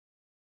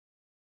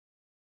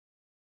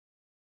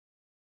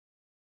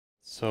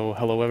So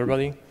hello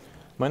everybody.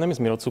 My name is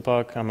Miro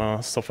Cupak. I'm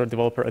a software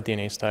developer at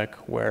DNAstack,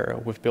 where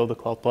we've built a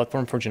cloud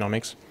platform for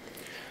genomics.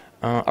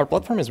 Our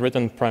platform is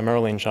written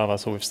primarily in Java,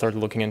 so we've started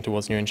looking into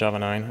what's new in Java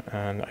 9,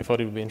 and I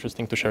thought it would be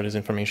interesting to share this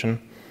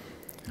information.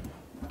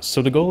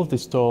 So the goal of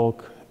this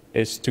talk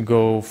is to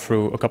go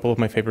through a couple of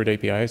my favorite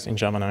APIs in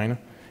Java 9.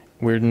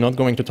 We're not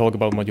going to talk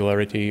about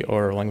modularity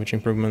or language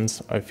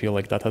improvements. I feel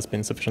like that has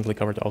been sufficiently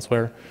covered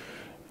elsewhere.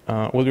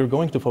 What we're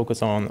going to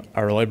focus on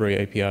are library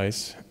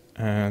APIs,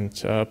 and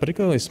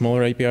particularly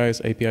smaller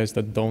APIs, APIs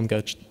that don't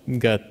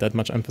get that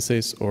much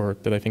emphasis or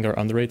that I think are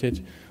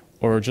underrated,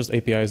 or just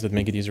APIs that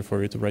make it easier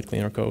for you to write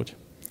cleaner code.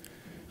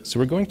 So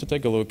we're going to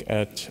take a look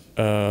at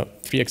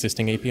 3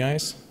 existing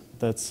APIs.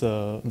 That's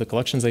the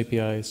Collections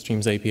API,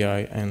 Streams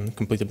API, and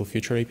Completable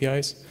Future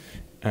APIs,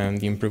 and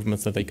the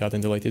improvements that they got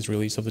in the latest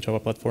release of the Java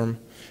platform,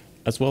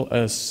 as well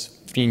as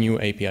 3 new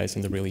APIs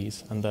in the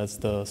release, and that's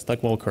the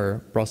Stack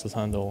Walker, Process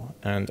Handle,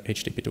 and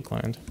HTTP2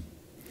 client.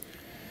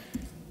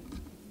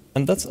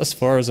 And that's as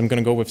far as I'm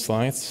going to go with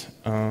slides.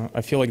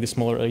 I feel like the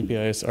smaller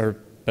APIs are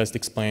best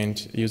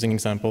explained using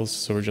examples,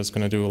 so we're just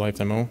going to do a live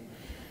demo.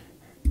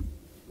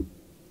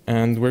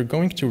 And we're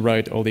going to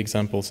write all the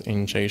examples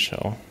in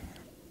JShell.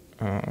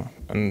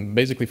 And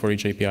basically for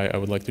each API, I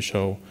would like to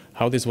show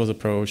how this was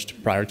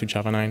approached prior to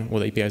Java 9,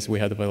 what APIs we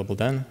had available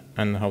then,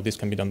 and how this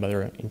can be done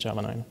better in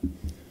Java 9.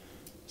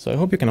 So I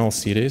hope you can all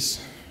see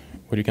this.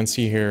 What you can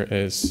see here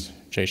is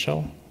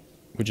JShell,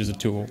 which is a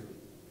tool.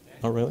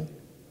 Oh, really?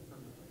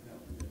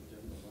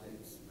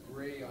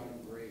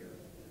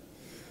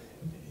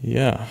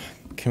 Yeah.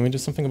 Can we do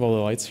something about the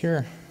lights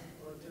here?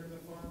 Or turn the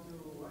font to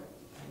white.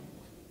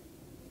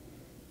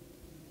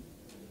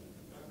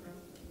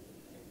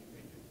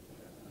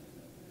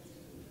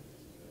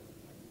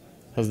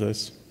 How's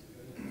this?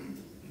 Can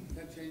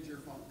that change your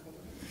font color?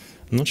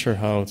 I'm not sure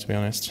how, to be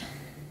honest.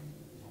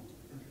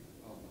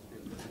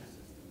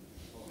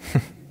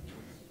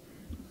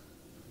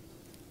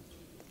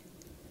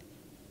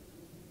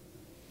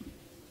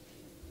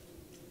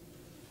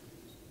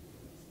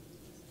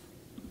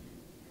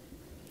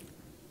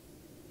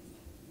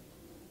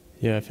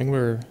 Yeah, I think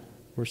we're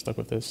stuck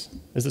with this.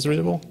 Is this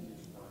readable?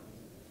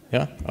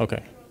 Yeah?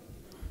 Okay.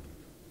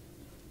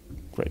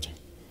 Great.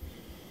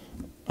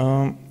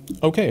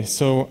 Okay,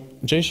 so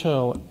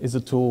JShell is a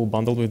tool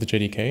bundled with the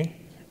JDK,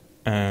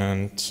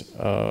 and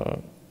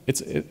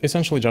it's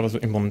essentially Java's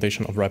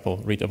implementation of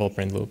REPL,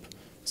 read-eval-print-loop.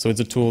 So it's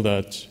a tool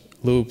that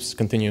loops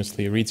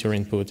continuously, reads your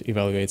input,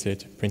 evaluates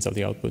it, prints out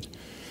the output.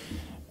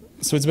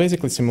 So it's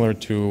basically similar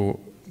to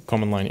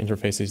command line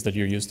interfaces that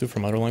you're used to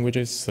from other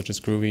languages, such as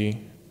Groovy,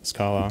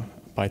 Scala,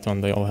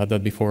 Python, they all had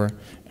that before,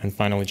 and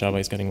finally Java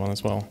is getting one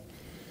as well.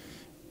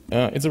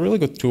 It's a really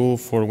good tool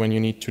for when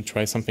you need to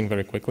try something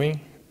very quickly.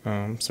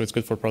 So it's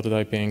good for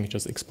prototyping,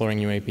 just exploring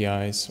new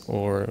APIs,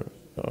 or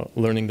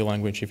learning the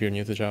language if you're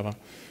new to Java.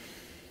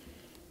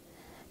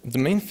 The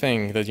main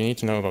thing that you need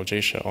to know about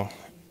JShell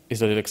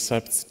is that it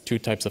accepts 2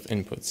 types of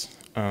inputs.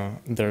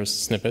 There's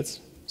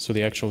snippets, so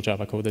the actual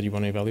Java code that you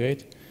want to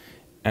evaluate,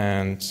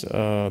 and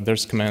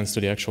there's commands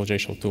to the actual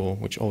JShell tool,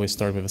 which always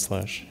start with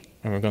a /.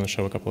 And we're going to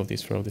show a couple of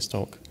these throughout this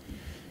talk.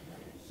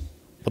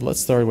 But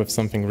let's start with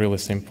something really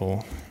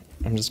simple.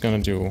 I'm just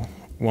going to do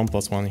 1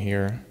 + 1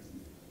 here.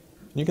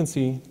 You can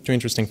see 2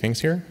 interesting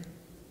things here.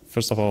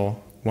 First of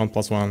all, 1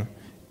 + 1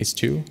 is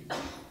 2.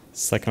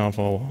 Second of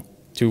all,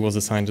 2 was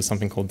assigned to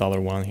something called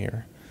 $1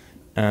 here.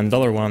 And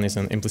 $1 is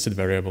an implicit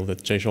variable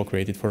that JShell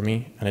created for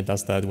me, and it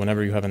does that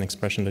whenever you have an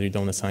expression that you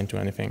don't assign to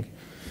anything.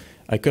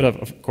 I could have,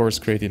 of course,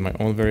 created my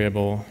own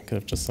variable. I could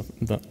have just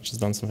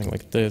done something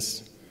like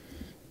this.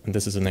 And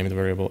this is the named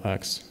variable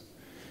x.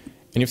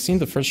 And you've seen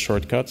the first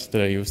shortcut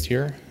that I used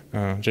here.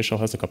 JShell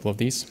has a couple of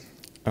these.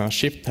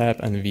 Shift, Tab,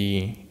 and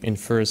V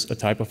infers a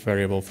type of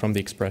variable from the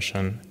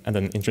expression and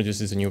then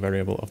introduces a new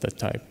variable of that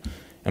type.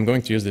 I'm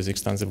going to use this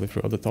extensively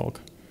throughout the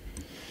talk.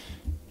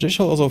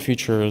 JShell also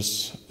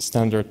features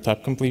standard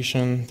tab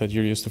completion that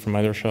you're used to from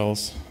other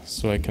shells,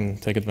 so I can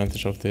take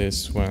advantage of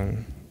this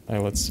when I,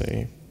 let's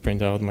say,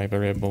 print out my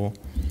variable,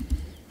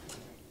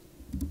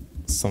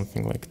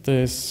 something like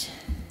this.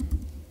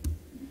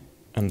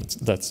 And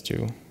that's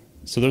 2.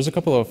 So there's a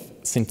couple of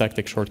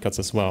syntactic shortcuts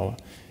as well.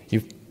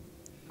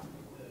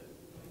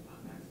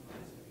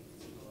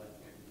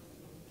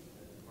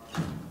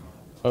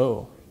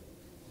 Oh.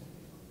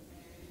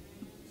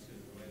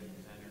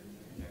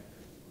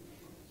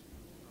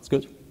 It's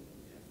good?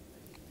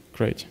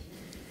 Great.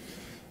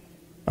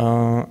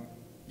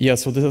 Yeah,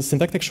 so the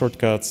syntactic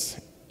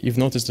shortcuts, you've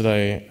noticed that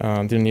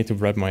I didn't need to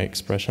wrap my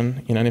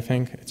expression in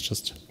anything. It's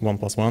just 1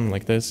 + 1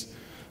 like this.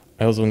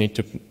 I also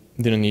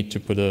didn't need to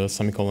put a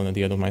semicolon at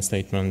the end of my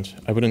statement.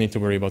 I wouldn't need to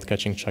worry about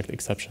catching checked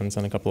exceptions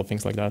and a couple of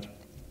things like that.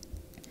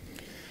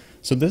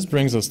 So this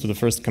brings us to the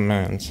first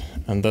command,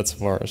 and that's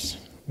vars,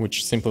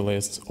 which simply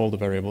lists all the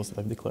variables that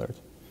I've declared.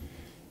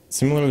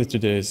 Similarly to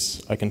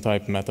this, I can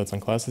type methods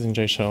and classes in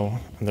JShell,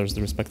 and there's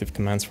the respective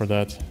commands for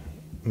that.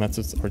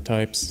 Methods or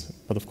types,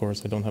 but of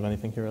course I don't have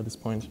anything here at this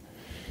point.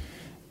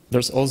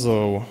 There's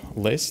also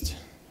list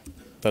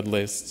that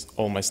lists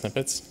all my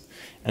snippets.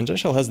 And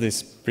JShell has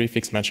this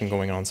prefix matching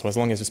going on. So as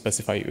long as you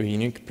specify a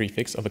unique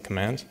prefix of a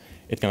command,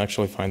 it can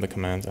actually find the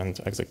command and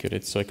execute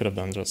it. So I could have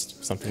done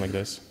just something like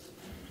this.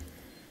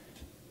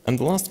 And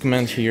the last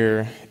command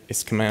here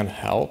is command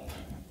help.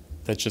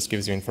 That just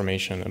gives you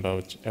information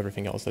about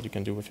everything else that you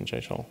can do within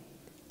JShell.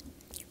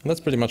 And that's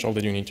pretty much all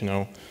that you need to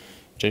know.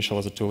 JShell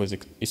as a tool is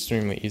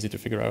extremely easy to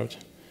figure out.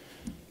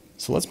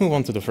 So let's move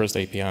on to the first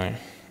API.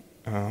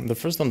 The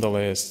first on the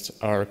list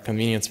are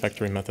convenience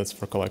factory methods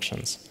for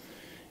collections.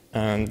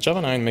 And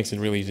Java 9 makes it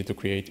really easy to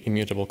create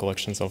immutable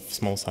collections of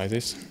small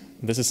sizes.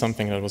 This is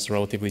something that was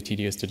relatively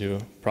tedious to do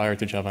prior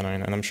to Java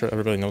 9, and I'm sure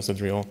everybody knows the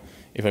drill.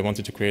 If I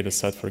wanted to create a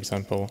set, for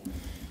example,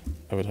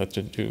 I would have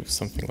to do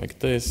something like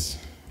this.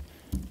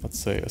 Let's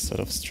say a set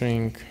of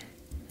string,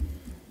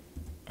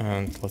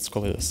 and let's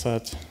call it a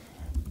set.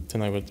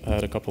 Then I would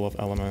add a couple of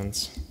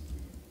elements.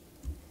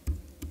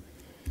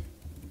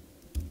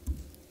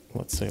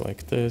 Let's say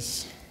like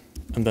this.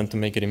 And then to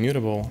make it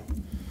immutable,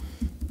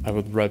 I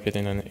would wrap it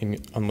in an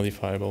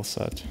unmodifiable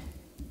set.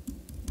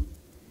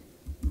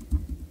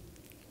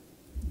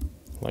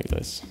 Like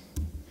this.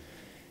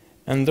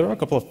 And there are a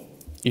couple of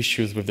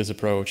issues with this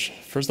approach.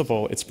 First of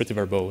all, it's pretty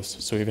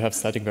verbose. So if you have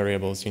static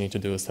variables, you need to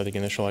do a static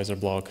initializer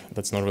block.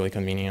 That's not really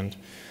convenient.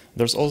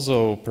 There's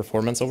also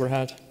performance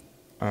overhead.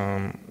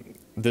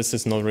 This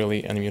is not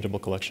really an immutable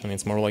collection.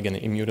 It's more like an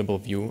immutable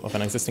view of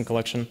an existing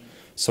collection.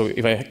 So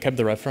if I kept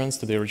the reference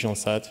to the original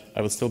set,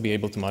 I would still be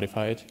able to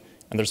modify it.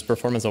 And there's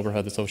performance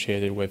overhead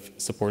associated with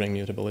supporting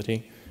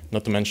mutability,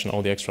 not to mention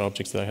all the extra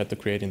objects that I had to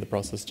create in the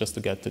process just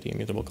to get to the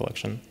immutable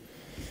collection.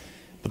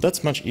 But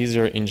that's much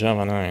easier in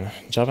Java 9.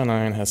 Java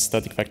 9 has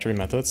static factory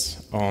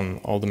methods on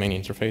all the main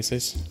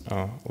interfaces,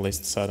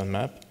 list, set, and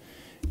map.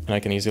 And I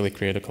can easily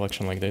create a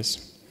collection like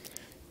this.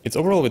 It's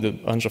overall with a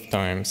bunch of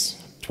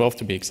times, 12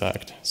 to be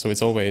exact. So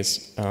it's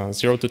always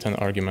 0 to 10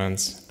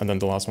 arguments, and then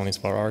the last one is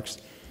var args.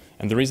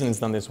 And the reason it's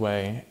done this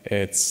way,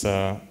 it's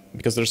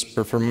because there's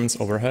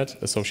performance overhead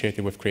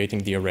associated with creating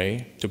the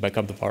array to back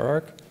up the var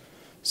arg.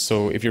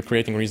 So if you're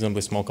creating reasonably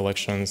small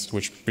collections,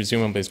 which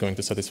presumably is going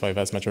to satisfy a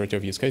vast majority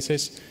of use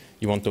cases,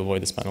 you want to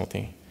avoid this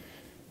penalty.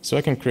 So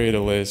I can create a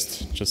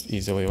list just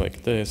easily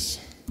like this.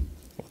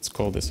 Let's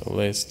call this a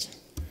list.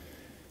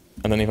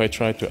 And then if I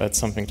try to add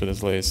something to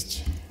this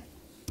list,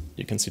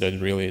 you can see that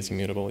it really is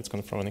immutable. It's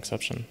going to throw an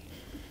exception.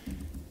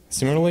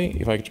 Similarly,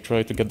 if I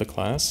try to get the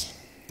class,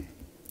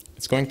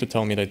 it's going to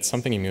tell me that it's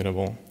something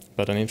immutable.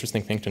 But an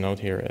interesting thing to note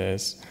here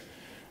is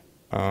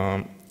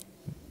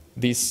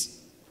these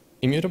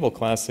immutable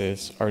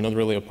classes are not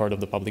really a part of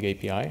the public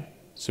API,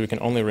 so we can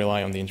only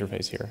rely on the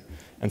interface here.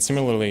 And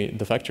similarly,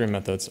 the factory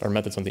methods are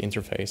methods on the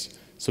interface,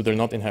 so they're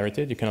not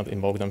inherited. You cannot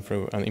invoke them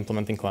through an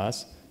implementing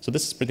class. So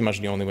this is pretty much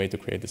the only way to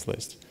create this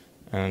list.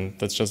 And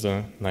that's just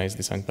a nice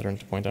design pattern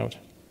to point out.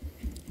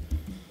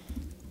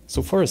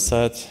 So for a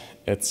set,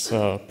 it's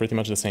pretty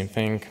much the same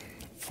thing.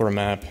 For a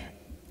map,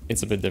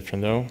 it's a bit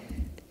different though.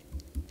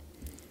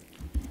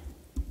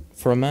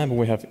 For a map,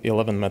 we have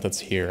 11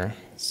 methods here.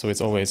 So it's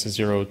always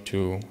 0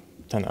 to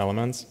 10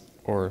 elements,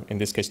 or in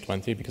this case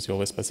 20, because you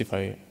always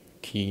specify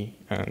key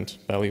and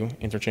value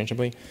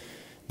interchangeably.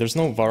 There's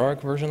no var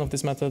arg version of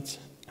this method,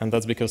 and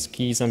that's because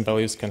keys and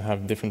values can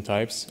have different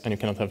types, and you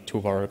cannot have two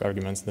var arg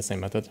arguments in the same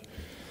method.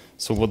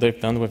 So what they've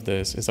done with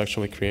this is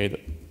actually create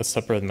a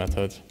separate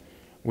method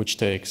which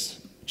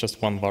takes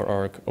just one var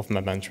arg of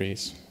map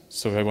entries.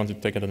 So if I wanted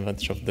to take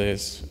advantage of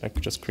this, I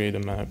could just create a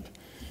map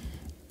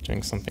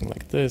doing something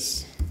like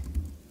this.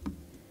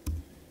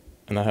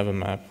 And I have a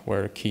map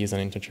where key is an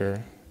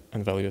integer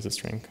and value is a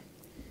string.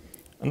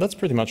 And that's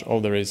pretty much all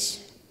there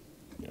is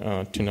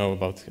to know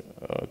about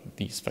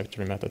these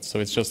factory methods. So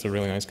it's just a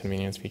really nice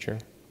convenience feature.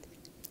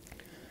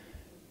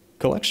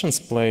 Collections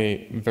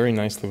play very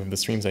nicely with the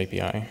Streams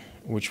API,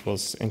 which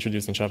was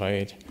introduced in Java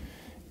 8.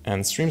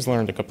 And Streams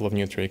learned a couple of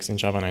new tricks in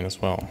Java 9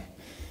 as well.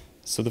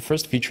 So the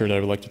first feature that I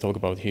would like to talk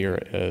about here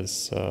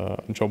is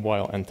job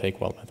while and take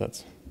while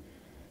methods.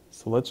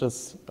 So let's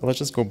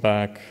just go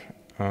back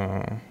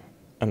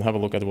and have a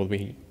look at what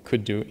we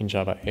could do in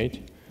Java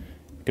 8.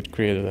 We could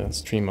create a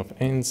stream of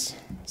ints,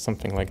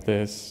 something like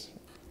this.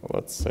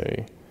 Let's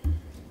say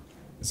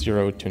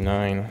 0 to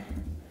 9,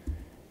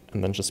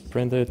 and then just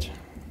print it.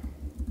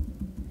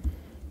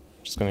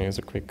 I'm just going to use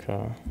a quick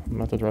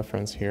method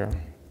reference here.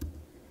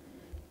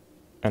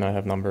 And I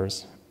have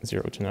numbers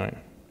 0 to 9.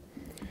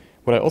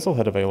 What I also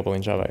had available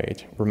in Java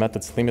 8 were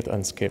methods limit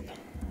and skip.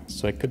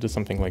 So I could do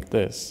something like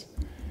this.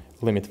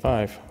 Limit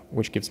 5,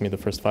 which gives me the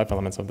first 5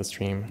 elements of the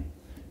stream,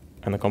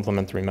 and a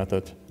complementary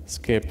method,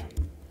 skip,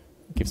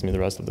 gives me the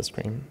rest of the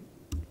stream.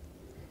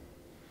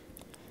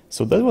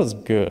 So that was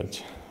good,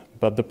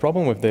 but the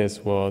problem with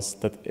this was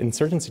that in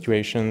certain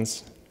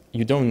situations,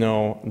 you don't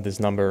know this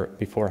number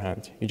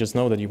beforehand. You just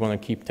know that you want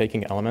to keep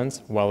taking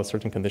elements while a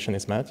certain condition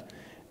is met,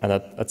 and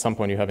that at some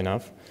point you have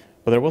enough.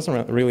 But there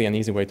wasn't really an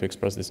easy way to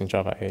express this in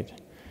Java 8.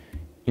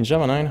 In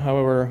Java 9,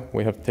 however,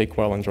 we have take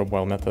while and drop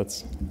while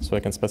methods, so I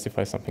can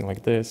specify something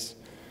like this.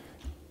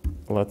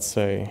 Let's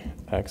say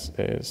x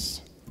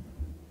is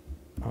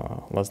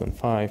less than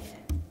 5,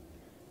 and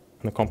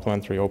the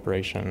complementary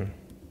operation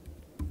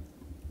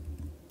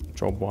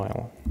drop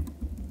while.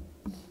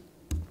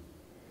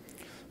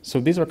 So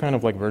these are kind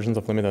of like versions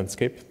of limit and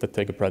skip that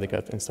take a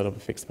predicate instead of a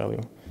fixed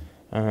value.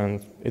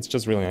 And it's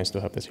just really nice to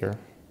have this here.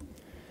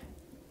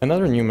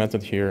 Another new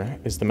method here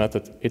is the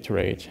method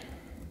iterate.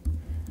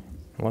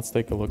 Let's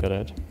take a look at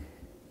it.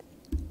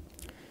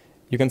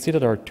 You can see that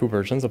there are two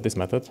versions of this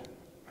method.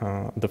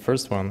 The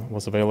first one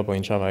was available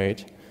in Java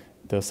 8.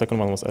 The second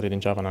one was added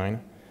in Java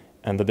 9.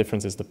 And the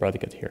difference is the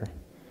predicate here.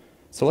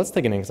 So let's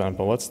take an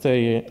example. Let's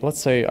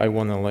say I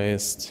want to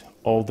list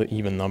all the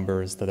even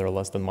numbers that are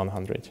less than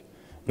 100.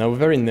 Now, a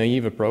very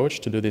naive approach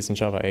to do this in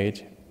Java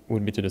 8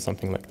 would be to do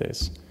something like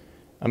this.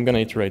 I'm going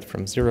to iterate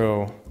from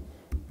 0.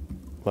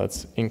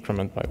 Let's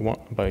increment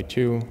by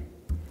 2.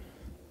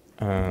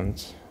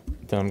 And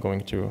then I'm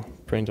going to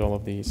print all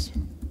of these.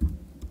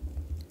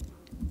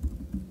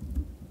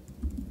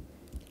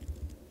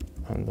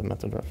 And the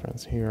method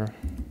reference here.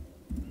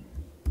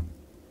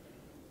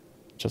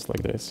 Just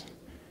like this.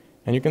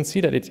 And you can see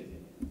that it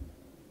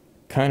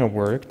kind of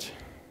worked,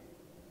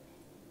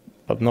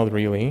 but not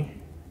really,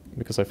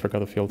 because I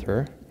forgot a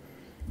filter.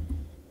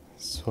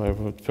 So I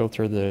would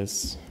filter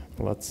this,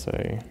 let's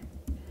say,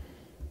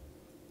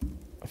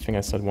 I think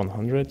I said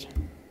 100,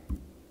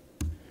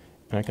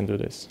 and I can do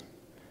this.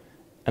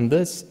 And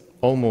this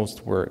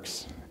almost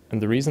works.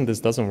 And the reason this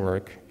doesn't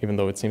work, even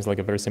though it seems like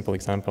a very simple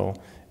example,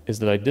 is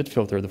that I did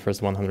filter the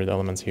first 100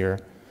 elements here,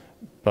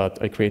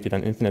 but I created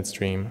an infinite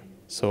stream.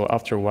 So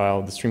after a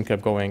while, the stream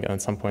kept going, and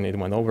at some point it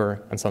went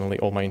over, and suddenly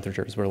all my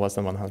integers were less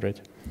than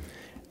 100.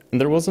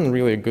 And there wasn't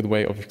really a good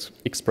way of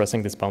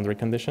expressing this boundary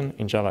condition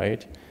in Java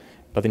 8,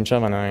 but in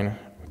Java 9,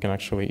 we can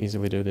actually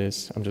easily do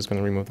this. I'm just going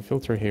to remove the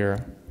filter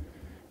here.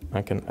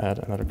 I can add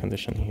another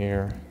condition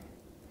here,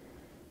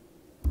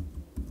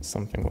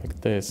 something like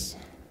this.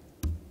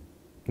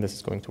 And this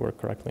is going to work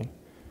correctly.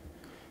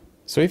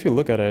 So if you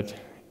look at it,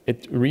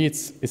 it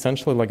reads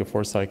essentially like a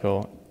for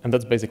cycle, and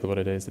that's basically what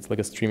it is. It's like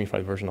a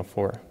streamified version of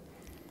for.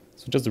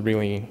 So just a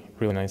really,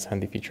 really nice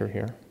handy feature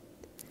here.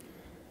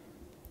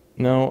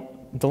 Now,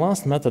 the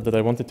last method that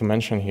I wanted to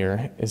mention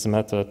here is the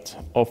method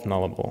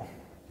of_nullable.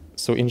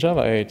 So in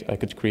Java 8, I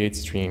could create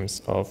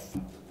streams of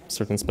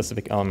certain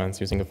specific elements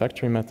using a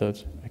factory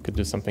method. I could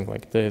do something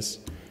like this,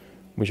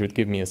 which would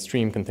give me a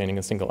stream containing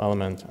a single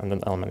element, and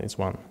that element is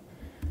 1.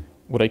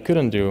 What I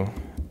couldn't do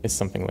is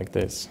something like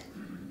this,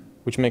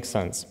 which makes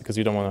sense, because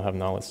you don't want to have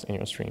nulls in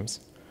your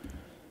streams.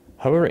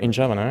 However, in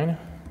Java 9,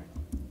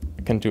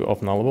 I can do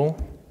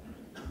of_nullable,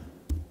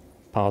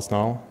 pass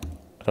null.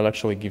 That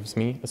actually gives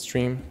me a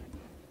stream.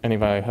 And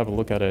if I have a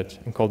look at it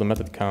and call the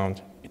method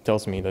count, it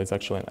tells me that it's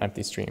actually an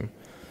empty stream.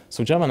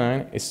 So Java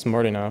 9 is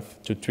smart enough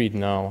to treat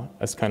null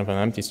as kind of an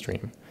empty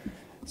stream.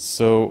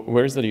 So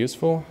where is that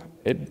useful?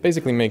 It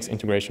basically makes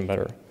integration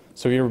better.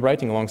 So you're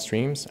writing long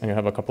streams and you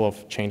have a couple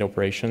of chained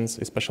operations,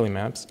 especially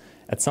maps.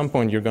 At some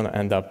point, you're going to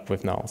end up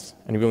with nulls.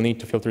 And you will need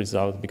to filter this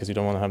out because you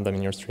don't want to have them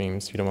in your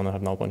streams. You don't want to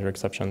have null pointer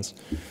exceptions.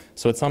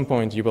 So at some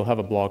point, you will have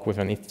a block with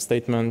an if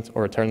statement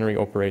or a ternary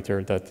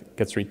operator that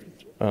gets rid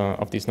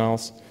of these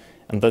nulls.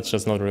 And that's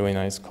just not really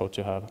nice code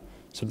to have.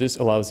 So this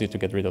allows you to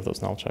get rid of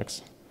those null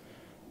checks.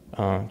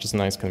 Just a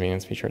nice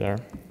convenience feature there.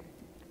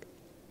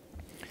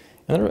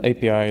 Another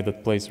API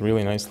that plays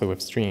really nicely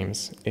with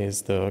streams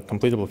is the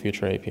completable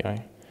future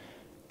API.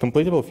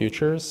 Completable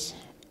futures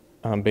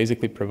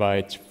basically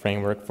provide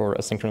framework for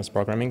asynchronous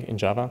programming in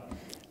Java.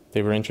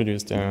 They were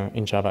introduced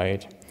in Java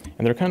 8,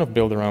 and they're kind of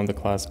built around the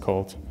class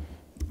called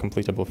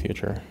completable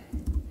future.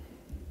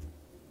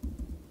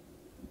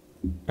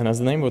 And as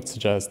the name would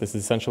suggest, this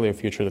is essentially a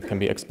future that can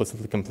be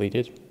explicitly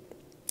completed.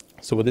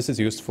 So what this is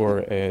used for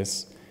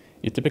is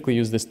you typically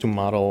use this to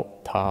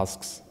model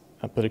tasks,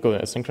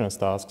 particularly asynchronous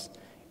tasks,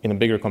 in a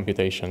bigger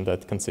computation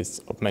that consists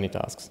of many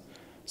tasks.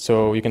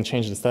 So you can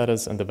change the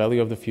status and the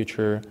value of the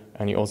future,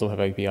 and you also have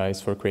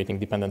APIs for creating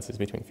dependencies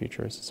between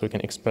futures. So you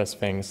can express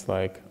things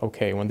like,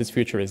 okay, when this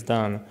future is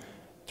done,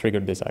 trigger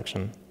this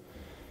action.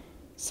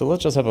 So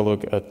let's just have a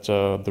look at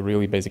the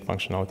really basic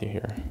functionality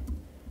here.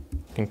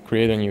 You can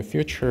create a new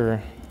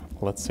future,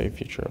 let's say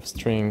future of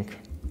string,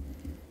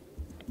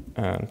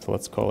 and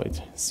let's call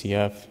it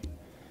CF.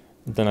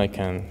 Then I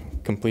can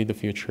complete the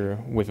future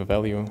with a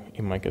value,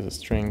 in my case a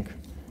string.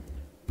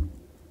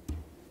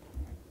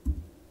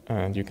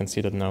 And you can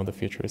see that now the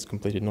future is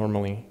completed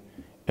normally.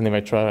 And if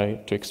I try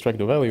to extract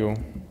the value,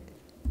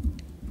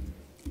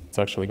 it's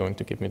actually going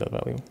to give me that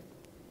value.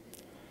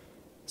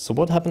 So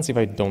what happens if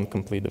I don't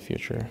complete the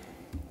future?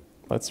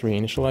 Let's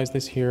reinitialize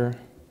this here.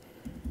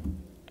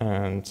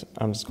 And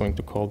I'm just going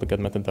to call the get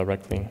method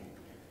directly.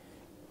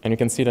 And you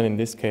can see that in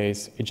this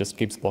case, it just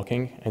keeps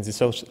blocking.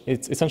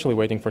 It's essentially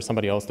waiting for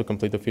somebody else to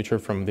complete the future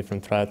from a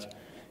different thread.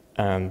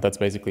 And that's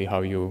basically how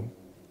you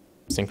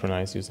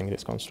synchronize using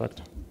this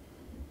construct.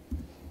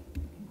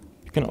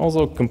 You can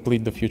also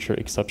complete the future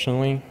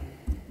exceptionally,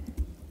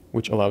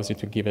 which allows you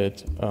to give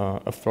it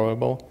a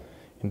throwable.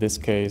 In this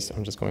case,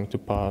 I'm just going to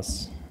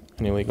pass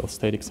an illegal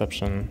state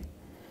exception,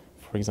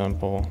 for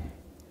example.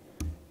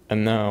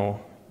 And now,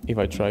 if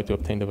I try to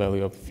obtain the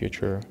value of the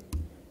future,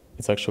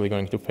 it's actually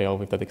going to fail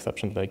with that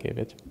exception that I gave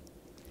it.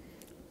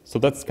 So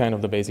that's kind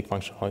of the basic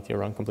functionality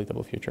around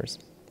completable futures.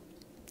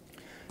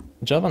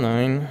 Java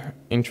 9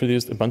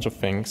 introduced a bunch of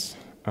things,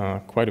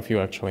 quite a few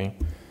actually.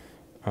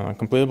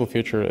 Completable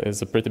future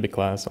is a pretty big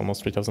class,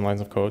 almost 3,000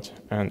 lines of code,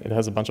 and it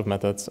has a bunch of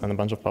methods and a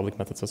bunch of public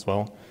methods as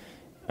well.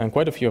 And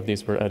quite a few of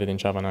these were added in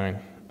Java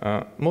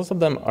 9. Most of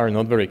them are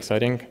not very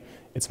exciting.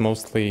 It's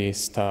mostly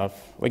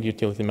stuff like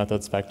utility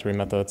methods, factory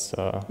methods,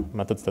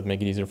 methods that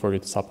make it easier for you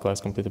to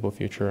subclass completable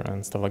future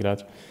and stuff like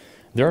that.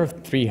 There are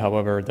 3,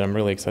 however, that I'm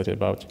really excited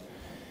about.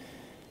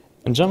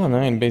 And Java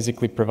 9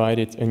 basically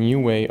provided a new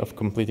way of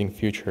completing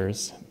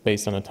futures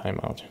based on a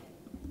timeout.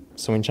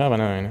 So in Java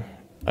 9,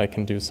 I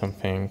can do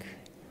something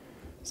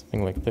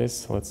like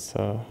this. Let's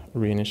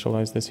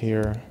reinitialize this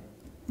here.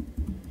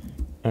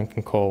 And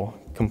can call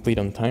complete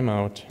on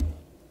timeout,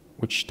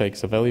 which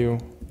takes a value,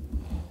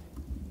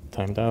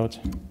 timed out,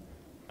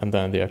 and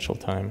then the actual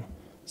time.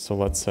 So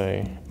let's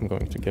say I'm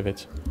going to give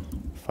it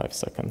 5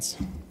 seconds.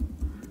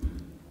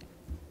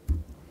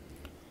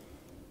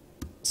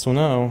 So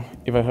now,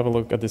 if I have a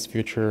look at this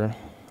future,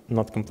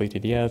 not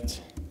completed yet,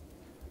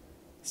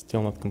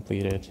 still not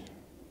completed,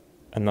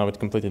 and now it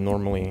completed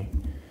normally,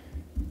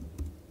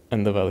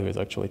 and the value is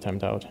actually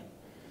timed out.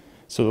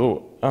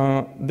 So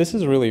this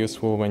is really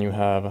useful when you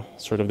have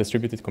sort of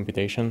distributed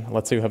computation.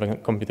 Let's say you have a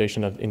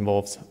computation that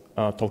involves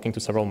talking to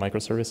several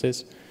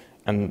microservices,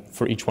 and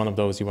for each one of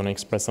those you want to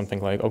express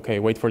something like, okay,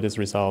 wait for this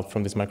result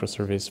from this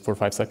microservice for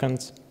 5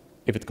 seconds.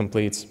 If it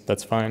completes,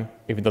 that's fine.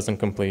 If it doesn't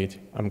complete,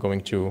 I'm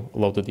going to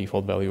load the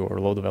default value or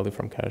load the value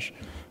from cache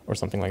or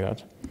something like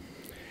that.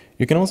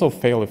 You can also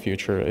fail a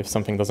future if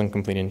something doesn't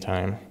complete in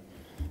time.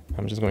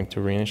 I'm just going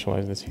to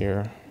reinitialize this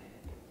here.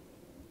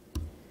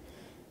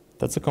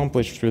 That's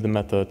accomplished through the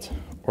method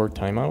or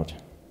timeout,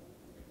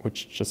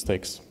 which just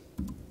takes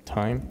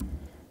time.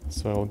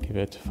 So I'll give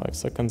it 5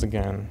 seconds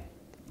again.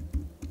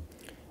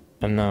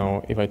 And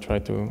now if I try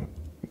to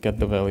get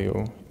the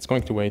value, it's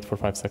going to wait for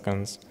 5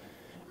 seconds,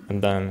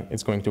 and then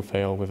it's going to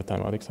fail with a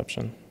timeout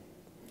exception.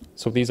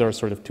 So these are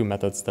sort of 2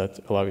 methods that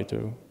allow you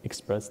to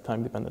express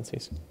time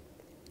dependencies.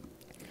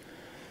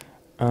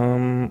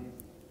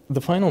 The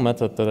final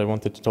method that I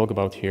wanted to talk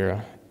about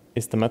here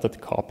is the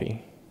method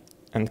copy.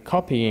 And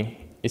copy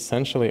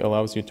essentially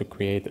allows you to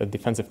create a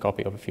defensive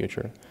copy of a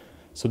future.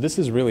 So this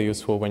is really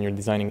useful when you're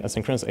designing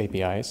asynchronous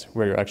APIs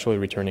where you're actually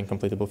returning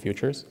completable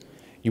futures.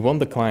 You want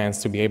the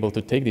clients to be able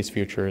to take these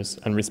futures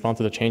and respond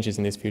to the changes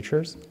in these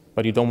futures,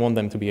 but you don't want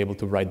them to be able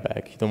to write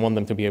back. You don't want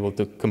them to be able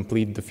to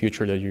complete the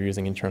future that you're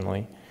using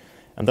internally.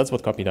 And that's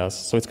what copy does.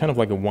 So it's kind of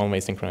like a one-way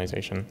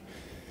synchronization.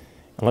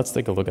 And let's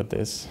take a look at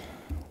this.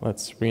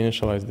 Let's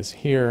reinitialize this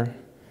here,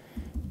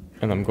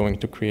 and I'm going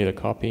to create a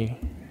copy.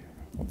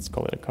 Let's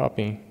call it a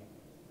copy.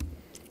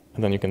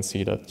 And then you can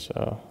see that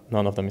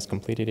none of them is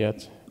completed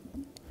yet.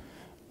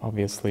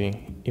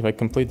 Obviously, if I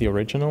complete the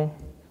original,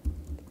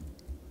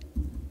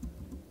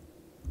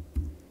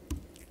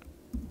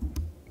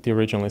 the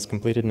original is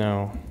completed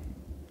now,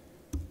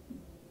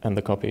 and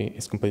the copy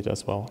is completed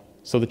as well.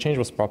 So the change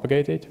was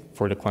propagated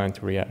for the client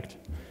to react.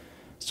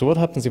 So what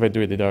happens if I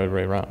do it the other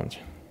way around?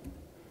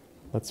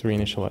 Let's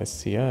reinitialize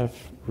CF,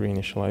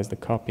 reinitialize the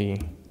copy,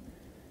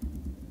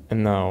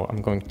 and now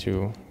I'm going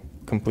to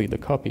complete the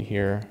copy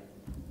here.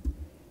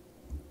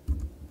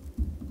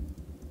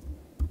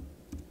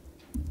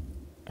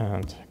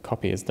 And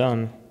copy is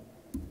done.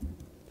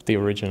 The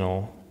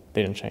original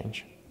didn't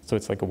change. So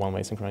it's like a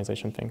one-way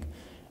synchronization thing.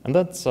 And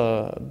that's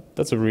a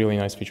really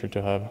nice feature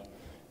to have.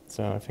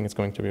 So I think it's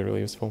going to be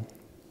really useful.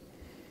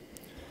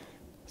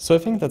 So I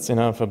think that's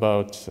enough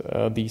about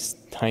these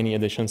tiny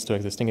additions to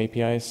existing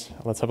APIs.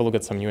 Let's have a look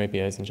at some new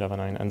APIs in Java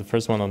 9. And the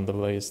first one on the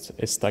list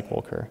is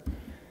Stackwalker.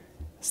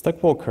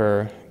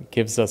 Stackwalker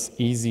gives us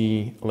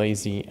easy,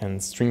 lazy,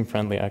 and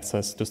stream-friendly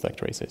access to stack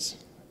traces.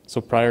 So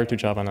prior to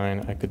Java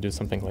 9, I could do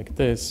something like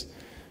this.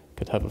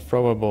 Could have a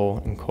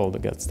throwable and call the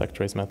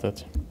getStackTrace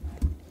method.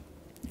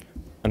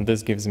 And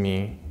this gives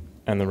me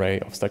an array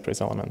of stack trace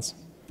elements.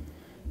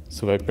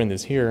 So if I print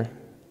this here,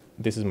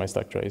 this is my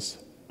stack trace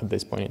at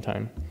this point in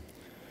time.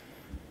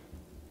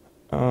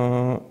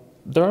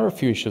 There are a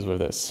few issues with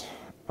this.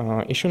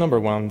 Issue number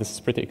 1, this is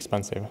pretty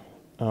expensive.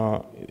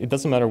 It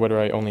doesn't matter whether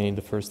I only need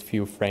the first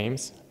few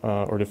frames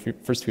or the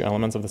first few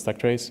elements of the stack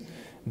trace.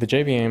 The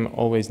JVM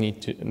always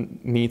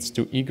needs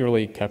to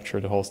eagerly capture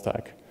the whole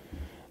stack.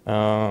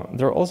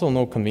 There are also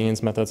no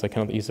convenience methods. I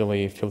cannot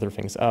easily filter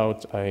things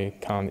out. I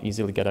can't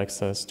easily get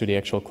access to the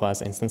actual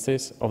class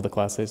instances of the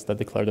classes that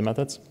declare the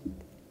methods.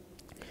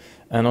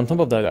 And on top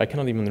of that, I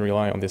cannot even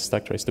rely on this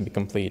stack trace to be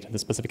complete. The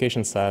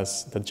specification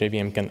says that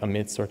JVM can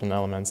omit certain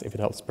elements if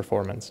it helps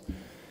performance.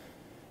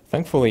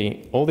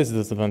 Thankfully, all these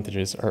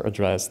disadvantages are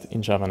addressed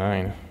in Java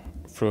 9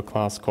 through a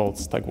class called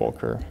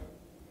Stackwalker.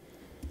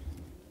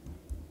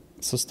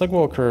 So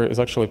Stackwalker is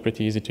actually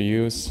pretty easy to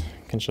use.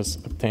 You can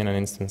just obtain an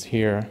instance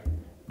here.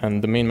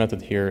 And the main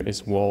method here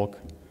is walk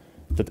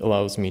that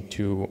allows me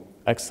to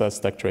access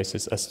stack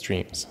traces as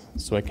streams.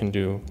 So I can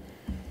do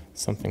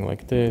something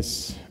like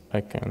this. I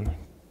can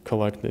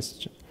collect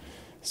this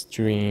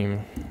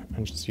stream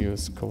and just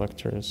use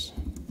collectors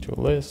to a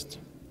list.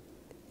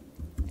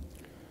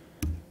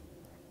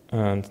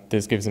 And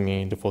this gives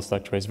me the full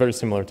stack trace, very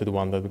similar to the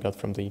one that we got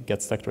from the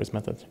get stack trace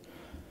method.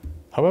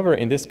 However,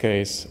 in this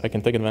case, I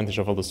can take advantage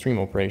of all the stream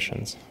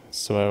operations.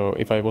 So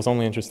if I was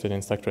only interested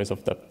in stack trace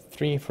of depth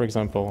 3, for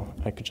example,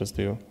 I could just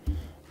do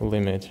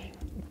limit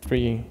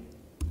 3.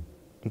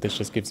 This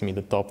just gives me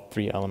the top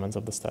 3 elements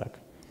of the stack.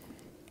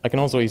 I can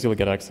also easily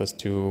get access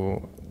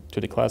to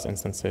the class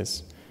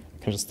instances.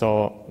 I can just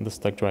tell the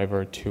stack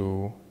driver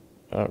to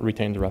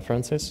retain the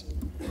references.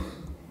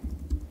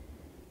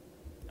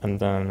 And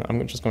then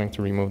I'm just going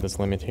to remove this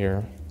limit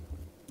here.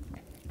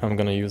 I'm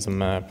going to use a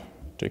map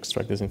to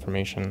extract this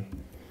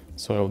information.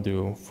 So I'll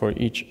do for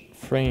each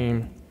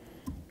frame,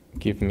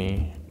 give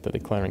me the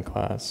declaring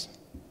class.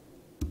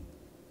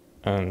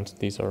 And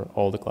these are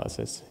all the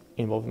classes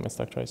involved in my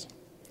stack trace.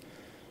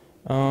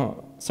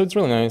 So it's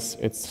really nice.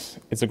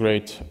 It's a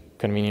great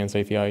convenience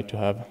API to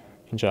have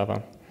in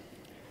Java.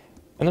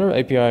 Another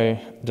API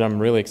that I'm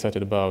really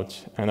excited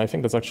about, and I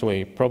think that's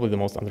actually probably the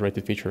most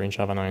underrated feature in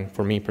Java 9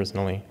 for me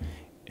personally,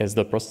 is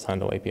the process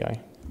handle API.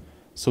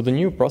 So the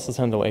new process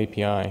handle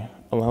API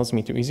allows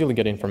me to easily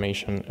get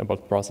information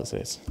about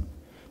processes.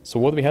 So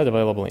what we had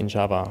available in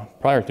Java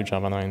prior to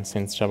Java 9,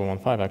 since Java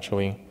 1.5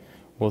 actually,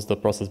 was the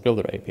process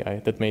builder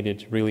API that made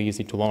it really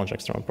easy to launch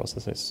external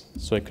processes.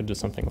 So I could do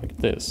something like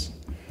this.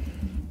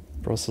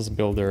 Process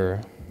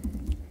builder,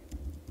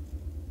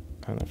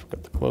 and I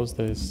forgot to close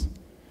this.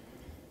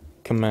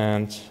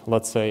 Command,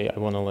 let's say I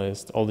want to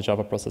list all the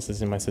Java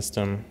processes in my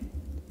system.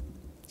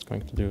 It's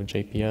going to do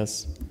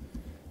JPS,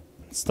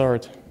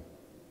 start,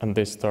 and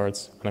this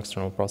starts an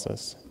external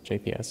process,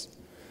 JPS.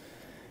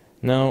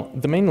 Now,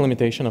 the main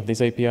limitation of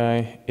this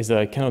API is that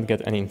I cannot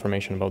get any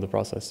information about the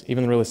process,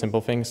 even really simple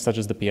things such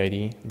as the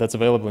PID. That's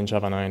available in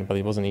Java 9, but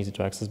it wasn't easy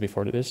to access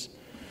before this.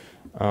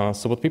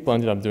 So what people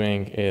ended up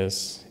doing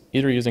is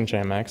either using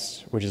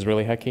JMX, which is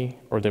really hacky,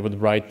 or they would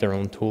write their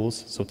own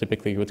tools. So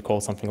typically you would call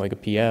something like a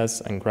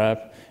PS and grab,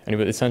 and you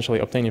would essentially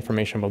obtain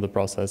information about the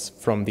process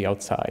from the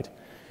outside,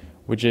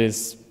 which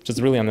is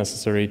just really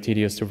unnecessary,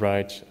 tedious to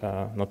write,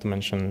 not to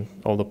mention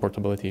all the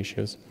portability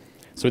issues.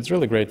 So it's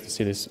really great to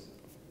see this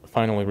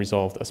finally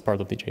resolved as part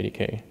of the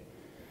JDK.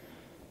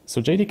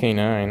 So JDK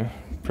 9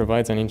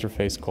 provides an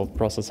interface called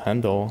process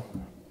handle,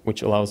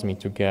 which allows me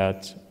to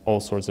get all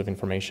sorts of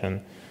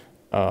information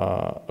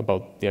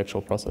about the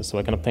actual process. So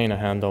I can obtain a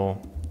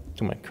handle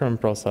to my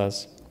current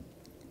process,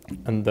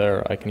 and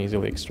there I can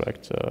easily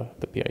extract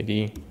the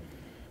PID,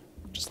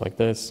 just like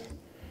this.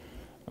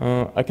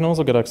 I can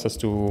also get access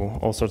to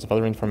all sorts of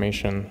other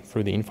information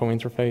through the info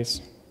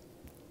interface.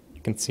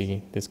 You can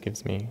see this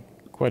gives me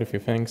quite a few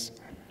things.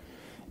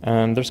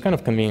 And there's kind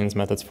of convenience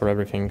methods for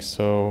everything.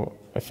 So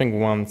I think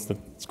one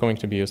that's going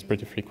to be used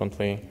pretty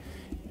frequently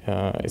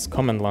is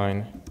command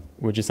line,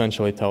 which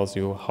essentially tells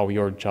you how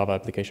your Java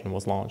application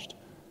was launched.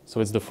 So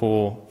it's the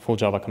full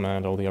Java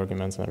command, all the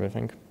arguments and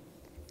everything.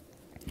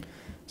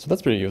 So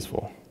that's pretty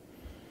useful.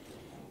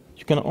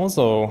 You can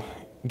also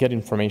get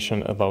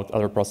information about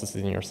other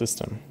processes in your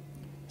system.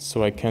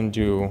 So I can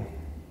do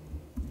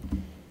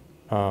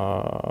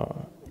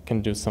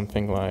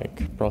something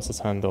like process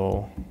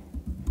handle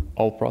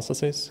all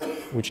processes,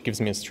 which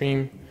gives me a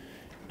stream,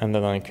 and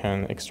then I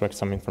can extract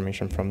some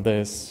information from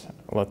this.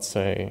 Let's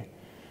say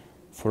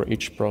for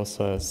each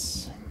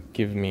process,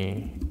 give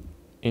me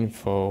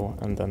info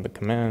and then the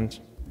command,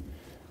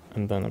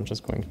 and then I'm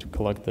just going to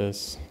collect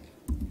this.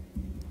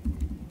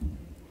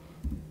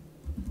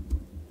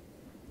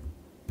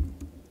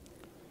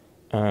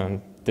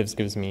 And this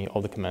gives me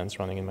all the commands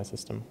running in my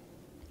system.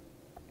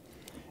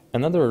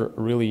 Another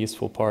really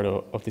useful part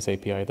of this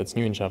API that's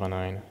new in Java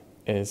 9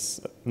 is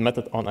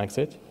method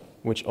onExit,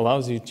 which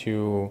allows you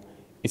to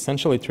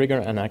essentially trigger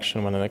an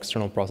action when an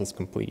external process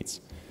completes.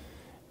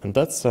 And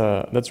that's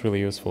really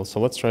useful. So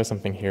let's try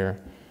something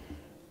here.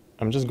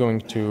 I'm just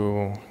going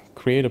to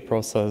create a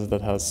process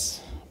that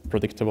has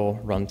predictable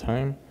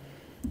runtime.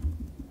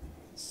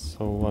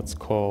 So let's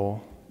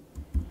call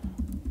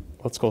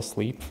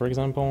sleep, for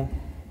example.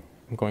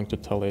 I'm going to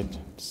tell it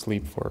to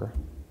sleep for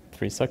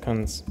 3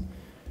 seconds,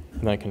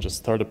 and I can just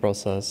start the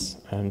process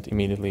and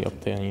immediately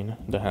obtain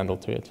the handle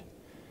to it.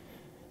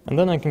 And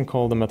then I can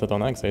call the method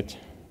onExit,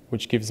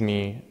 which gives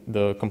me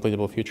the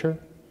completable future.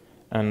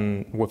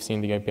 And we've seen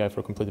the API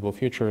for completable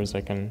futures.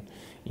 I can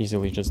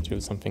easily just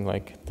do something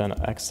like then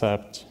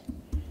accept,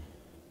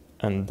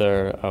 and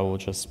there I will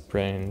just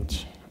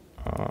print.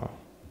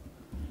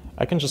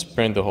 I can just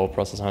print the whole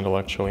process handle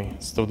actually.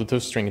 So the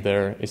toString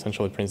there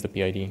essentially prints the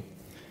PID.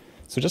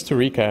 So just to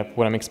recap,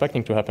 what I'm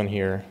expecting to happen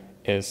here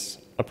is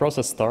a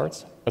process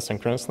starts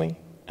asynchronously,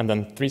 and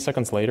then 3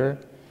 seconds later,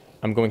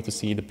 I'm going to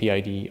see the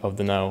PID of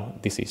the now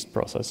deceased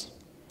process.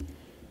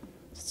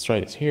 Let's try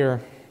this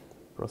here.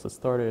 Process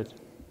started,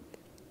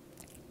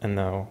 and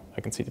now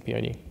I can see the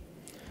PID.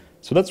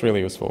 So that's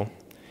really useful.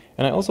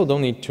 And I also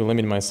don't need to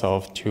limit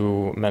myself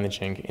to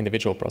managing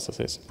individual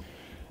processes.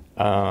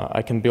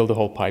 I can build the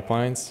whole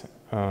pipelines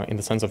in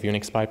the sense of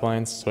Unix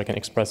pipelines, so I can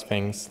express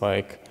things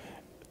like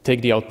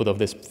take the output of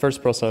this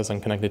first process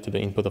and connect it to the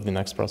input of the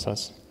next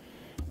process.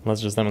 Let's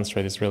just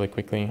demonstrate this really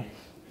quickly.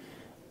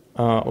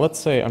 Let's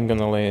say I'm going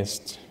to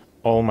list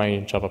all my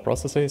Java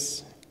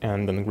processes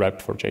and then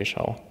grep for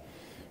JShell,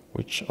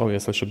 which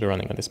obviously should be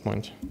running at this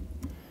point.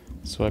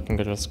 So I can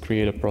just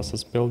create a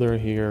process builder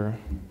here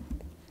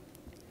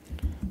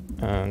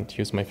and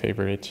use my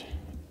favorite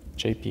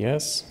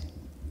JPS.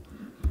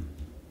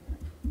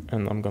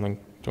 And I'm going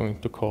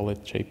to call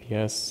it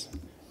JPS.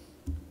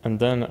 And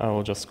then I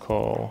will just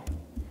call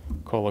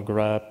a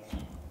grep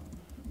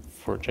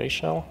for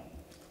JShell.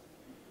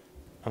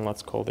 And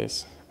let's call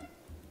this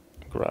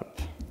grep.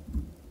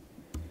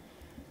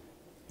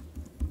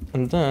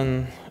 And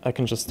then I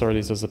can just start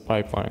this as a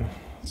pipeline.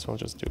 So I'll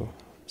just do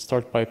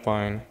start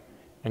pipeline.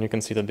 And you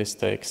can see that this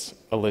takes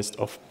a list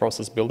of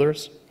process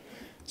builders.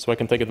 So I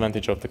can take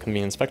advantage of the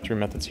convenience factory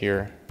methods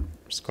here.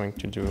 I'm just going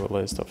to do a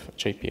list of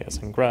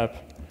JPS and grep.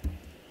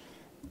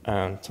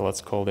 And so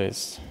let's call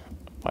this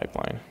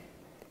pipeline.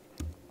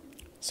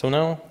 So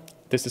now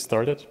this is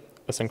started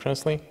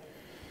asynchronously.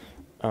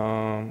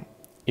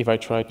 If I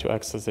try to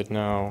access it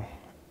now,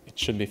 it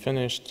should be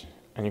finished.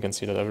 And you can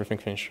see that everything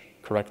finished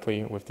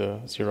correctly with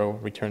the 0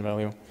 return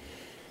value.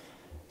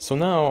 So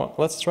now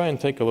let's try and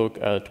take a look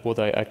at what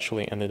I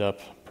actually ended up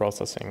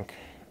processing.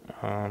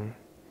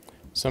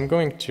 So I'm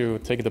going to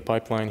take the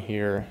pipeline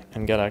here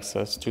and get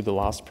access to the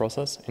last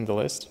process in the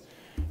list,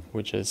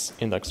 which is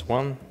index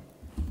 1.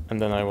 And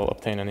then I will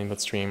obtain an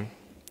input stream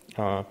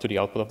to the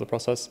output of the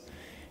process.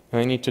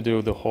 And I need to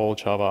do the whole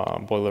Java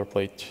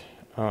boilerplate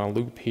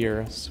loop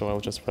here. So I'll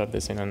just wrap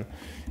this in an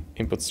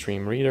input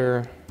stream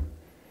reader.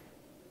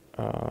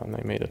 And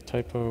I made a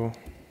typo.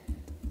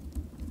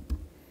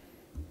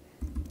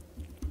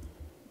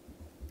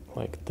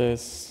 Like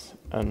this,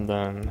 and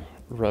then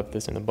wrap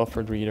this in a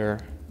buffered reader.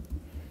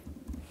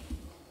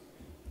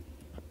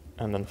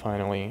 And then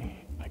finally,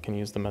 I can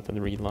use the method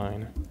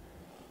readLine.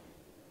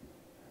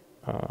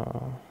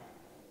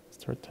 Is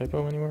there a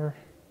typo anywhere?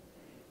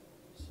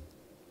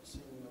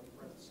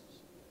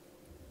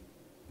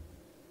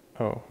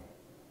 Oh,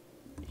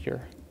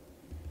 here.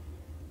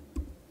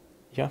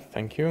 Yeah,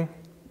 thank you.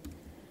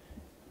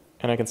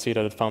 And I can see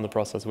that it found the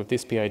process with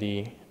this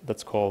PID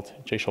that's called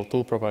JShell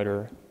tool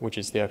provider, which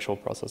is the actual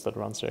process that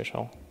runs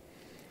JShell.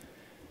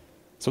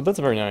 So that's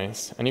very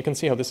nice. And you can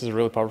see how this is a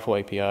really powerful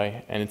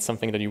API, and it's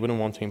something that you wouldn't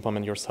want to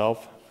implement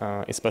yourself,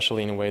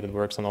 especially in a way that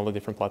works on all the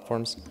different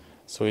platforms.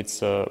 So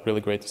it's really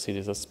great to see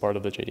this as part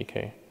of the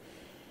JDK.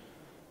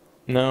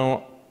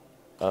 Now,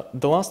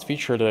 the last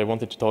feature that I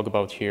wanted to talk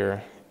about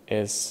here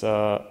is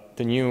the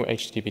new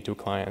HTTP2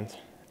 client.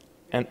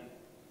 And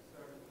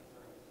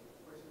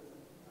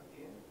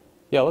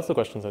yeah, let's do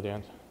questions at the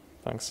end.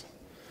 Thanks.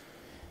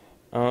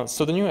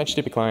 So the new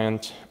HTTP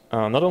client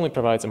not only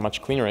provides a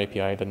much cleaner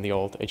API than the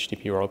old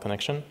HTTP URL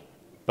connection,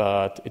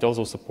 but it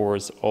also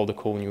supports all the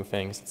cool new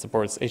things. It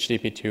supports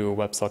HTTP2,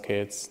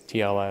 WebSockets,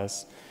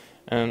 TLS,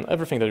 and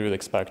everything that you would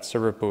expect: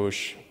 server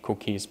push,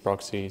 cookies,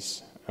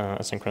 proxies,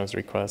 asynchronous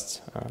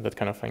requests, that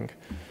kind of thing.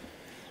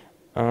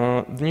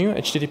 The new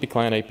HTTP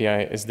client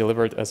API is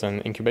delivered as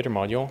an incubator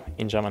module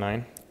in Java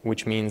 9,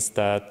 which means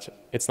that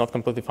it's not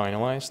completely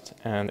finalized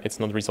and it's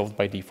not resolved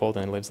by default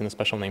and it lives in a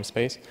special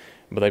namespace,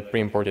 but I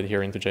pre-imported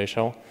here into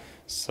JShell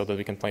so that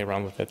we can play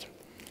around with it.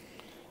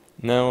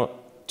 Now,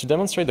 to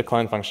demonstrate the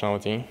client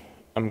functionality,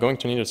 I'm going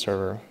to need a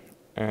server.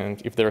 And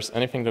if there's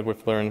anything that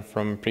we've learned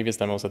from previous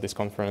demos at this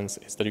conference,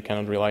 is that you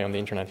cannot rely on the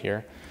internet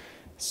here.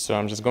 So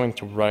I'm just going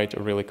to write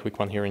a really quick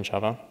one here in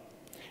Java.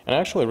 And I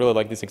actually really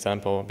like this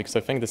example because I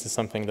think this is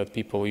something that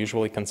people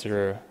usually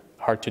consider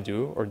hard to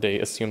do, or they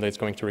assume that it's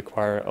going to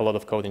require a lot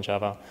of code in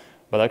Java.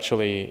 But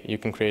actually, you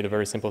can create a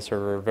very simple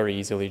server very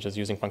easily just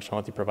using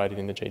functionality provided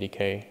in the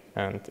JDK.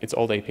 And it's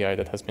old API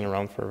that has been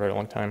around for a very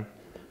long time.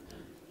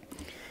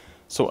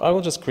 So I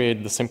will just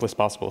create the simplest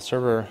possible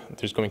server.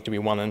 There's going to be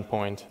one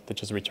endpoint that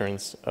just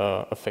returns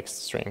a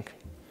fixed string.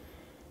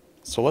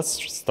 So let's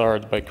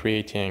start by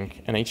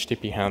creating an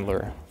HTTP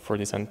handler for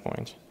this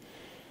endpoint.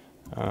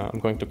 I'm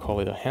going to call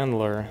it a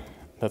handler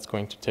that's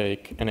going to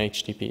take an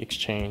HTTP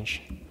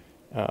exchange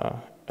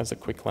as a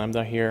quick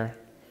lambda here.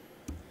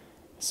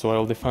 So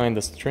I'll define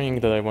the string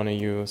that I want to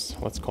use.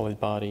 Let's call it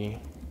body.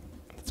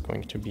 That's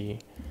going to be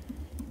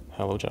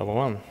hello Java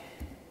 1.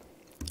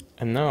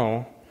 And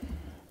now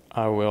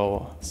I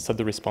will set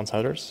the response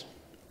headers.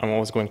 I'm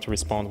always going to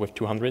respond with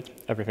 200.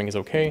 Everything is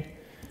OK.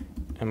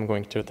 I'm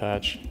going to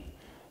attach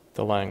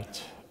the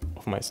length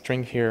of my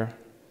string here.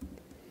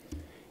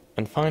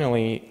 And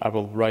finally, I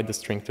will write the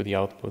string to the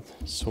output.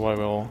 So I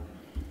will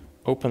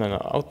open an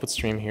output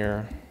stream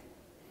here.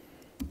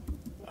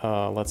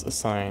 Let's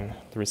assign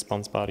the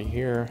response body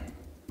here.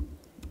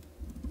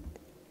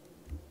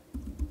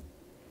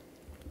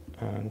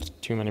 And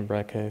too many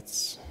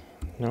brackets.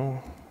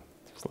 No,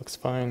 this looks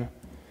fine.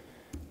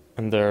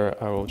 And there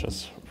I will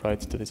just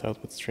write to this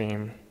output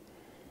stream.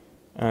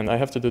 And I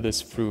have to do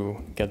this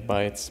through get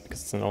bytes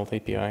because it's an old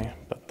API,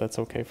 but that's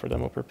OK for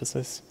demo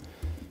purposes.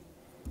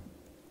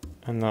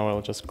 And now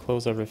I'll just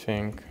close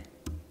everything.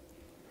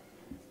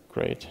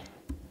 Great.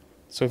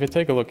 So if you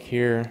take a look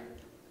here,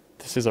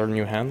 this is our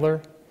new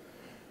handler.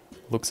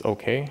 Looks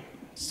OK.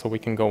 So we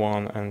can go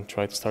on and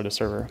try to start a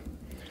server.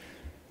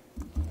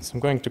 So I'm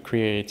going to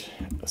create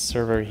a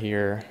server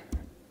here,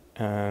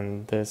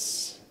 and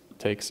this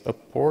takes a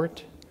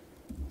port.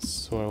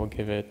 So I will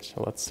give it,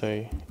 let's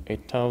say,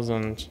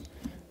 8000,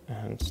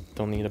 and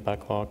don't need a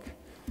backlog.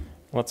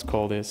 Let's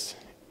call this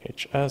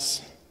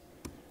HS,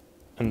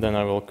 and then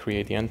I will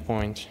create the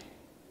endpoint.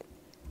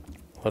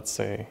 Let's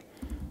say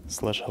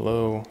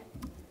 /hello,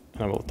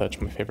 and I will attach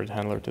my favorite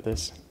handler to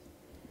this.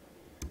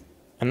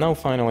 And now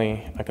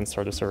finally, I can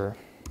start the server.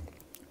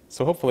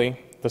 So hopefully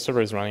the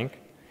server is running.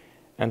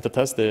 And to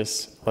test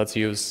this, let's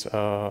use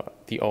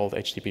the old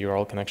HTTP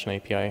URL connection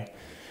API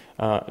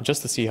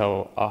just to see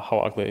how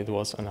ugly it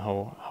was and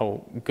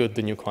how good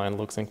the new client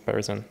looks in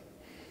comparison.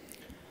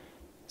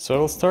 So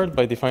I'll start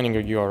by defining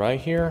a URI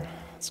here.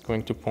 It's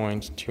going to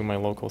point to my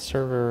local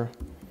server.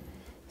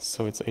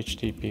 So it's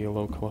HTTP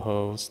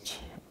localhost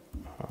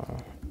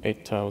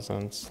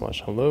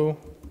 8000/hello.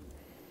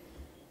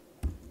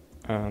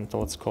 And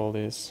let's call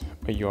this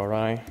a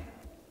URI.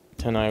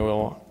 Then I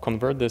will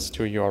convert this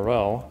to a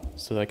URL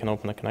so that I can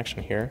open a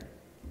connection here.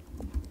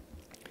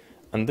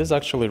 And this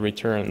actually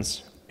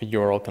returns a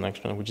URL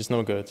connection, which is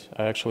no good.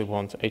 I actually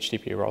want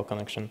HTTP URL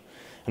connection.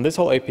 And this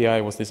whole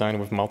API was designed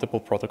with multiple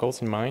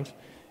protocols in mind,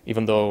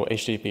 even though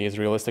HTTP is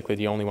realistically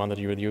the only one that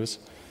you would use.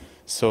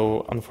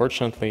 So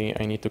unfortunately,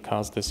 I need to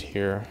cast this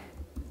here.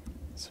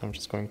 So I'm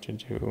just going to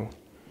do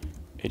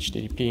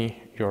HTTP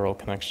URL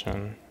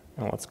connection,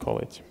 and let's call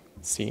it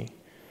C.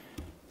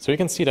 So you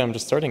can see that I'm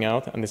just starting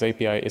out, and this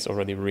API is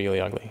already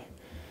really ugly.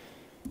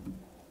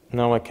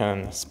 Now I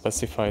can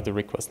specify the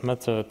request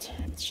method.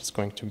 It's just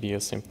going to be a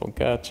simple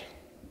get.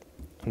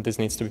 And this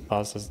needs to be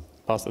passed as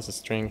a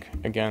string.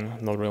 Again,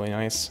 not really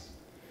nice.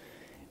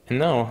 And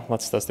now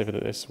let's test if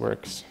this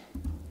works.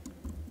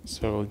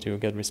 So we'll do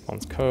get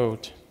response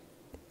code.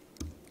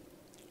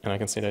 And I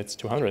can see that it's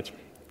 200.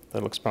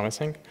 That looks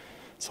promising.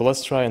 So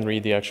let's try and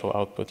read the actual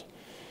output.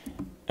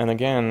 And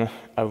again,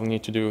 I will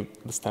need to do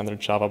the standard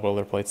Java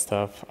boilerplate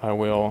stuff. I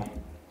will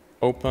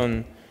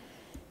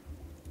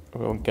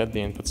get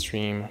the input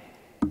stream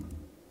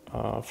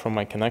from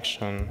my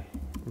connection,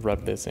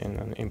 wrap this in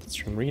an input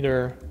stream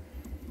reader,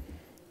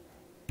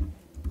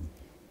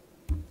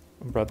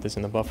 wrap this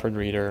in a buffered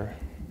reader.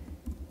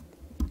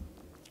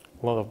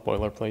 A lot of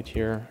boilerplate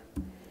here.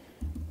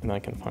 And I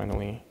can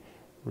finally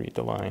read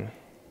the line.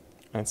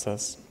 And it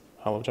says,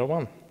 hello Java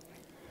 1.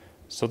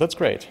 So that's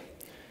great.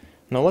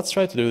 Now let's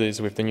try to do this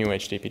with the new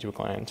HTTP2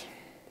 client.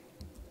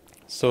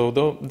 So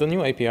the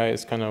new API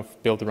is kind of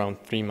built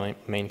around three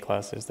main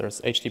classes. There's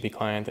HTTP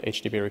client,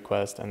 HTTP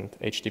request, and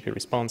HTTP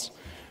response.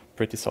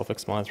 Pretty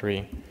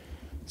self-explanatory.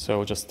 So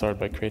I'll just start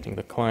by creating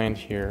the client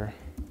here,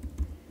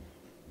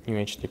 new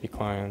HTTP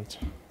client,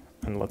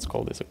 and let's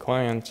call this a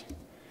client.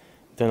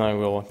 Then I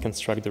will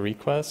construct the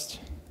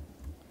request,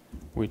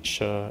 which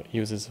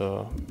uses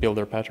a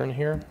builder pattern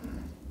here.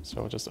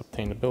 So I'll just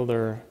obtain the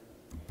builder,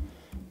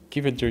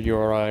 give it the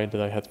URI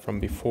that I had from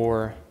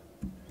before,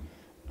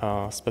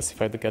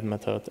 specify the get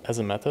method as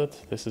a method.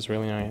 This is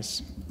really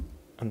nice.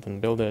 And then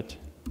build it.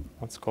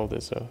 Let's call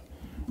this a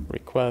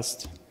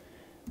request.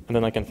 And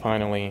then I can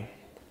finally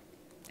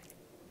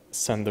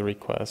send the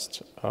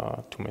request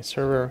to my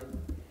server.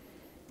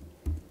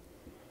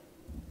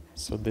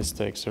 So this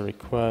takes a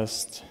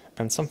request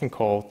and something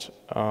called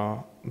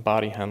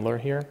body handler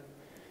here.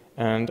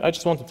 And I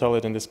just want to tell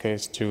it in this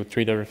case to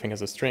treat everything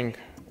as a string.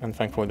 And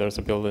thankfully, there's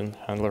a built-in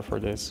handler for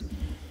this.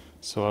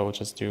 So I will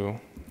just do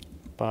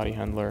body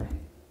handler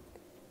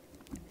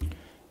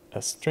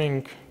as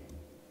string.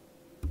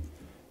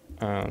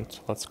 And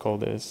let's call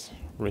this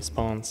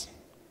response.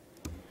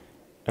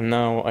 And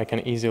now I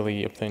can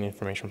easily obtain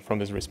information from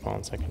this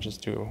response. I can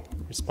just do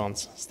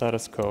response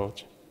status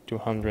code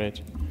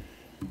 200,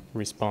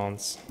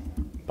 response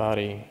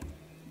body,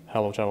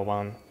 hello Java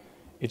 1.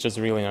 It's just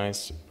really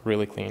nice,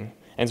 really clean.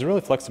 And it's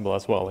really flexible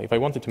as well. If I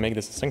wanted to make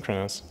this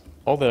asynchronous,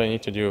 all that I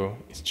need to do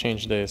is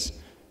change this,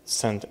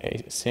 send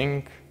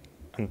async,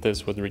 and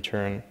this would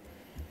return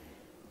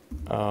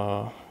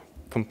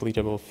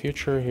completable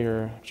future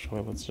here.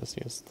 Actually, let's just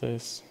use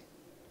this.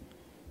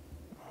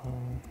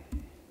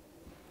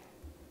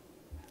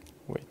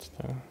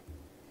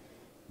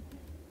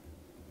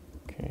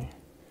 Okay,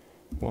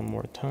 one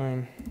more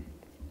time.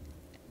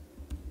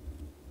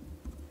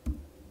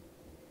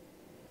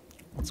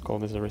 Let's call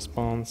this a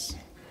response.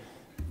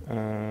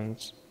 And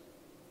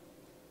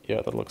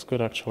yeah, that looks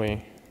good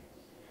actually.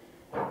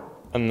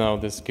 And now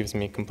this gives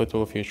me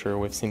completable future.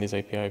 We've seen this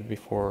API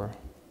before,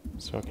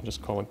 so I can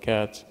just call it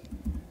get,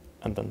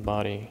 and then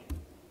body,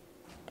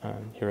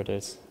 and here it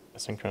is,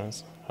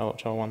 asynchronous, hello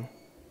Java 1.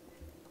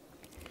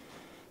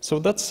 So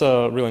that's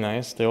really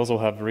nice. They also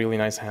have really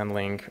nice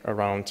handling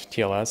around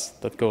TLS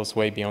that goes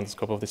way beyond the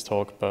scope of this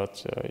talk,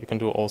 but you can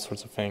do all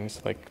sorts of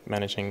things like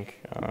managing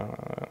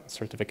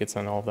certificates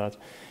and all of that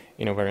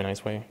in a very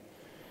nice way.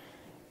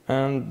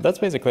 And that's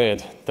basically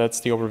it. That's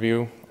the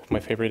overview of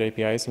my favorite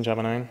APIs in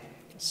Java 9.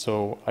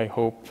 So I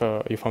hope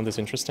you found this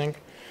interesting.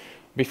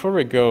 Before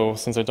we go,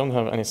 since I don't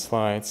have any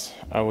slides,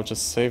 I will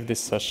just save this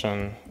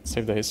session,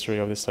 save the history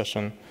of this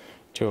session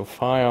to a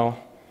file,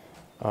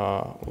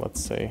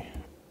 let's say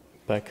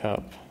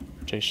backup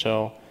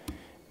JShell,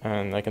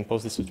 and I can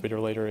post this to Twitter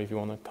later if you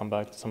want to come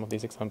back to some of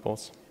these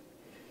examples.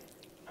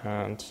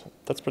 And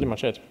that's pretty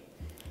much it.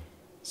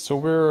 So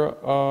we're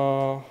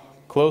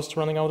close to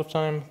running out of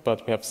time,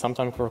 but we have some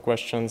time for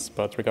questions.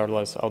 But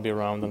regardless, I'll be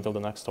around until the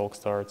next talk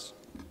starts.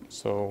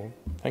 So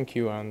thank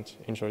you and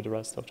enjoy the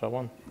rest of Java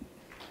 1.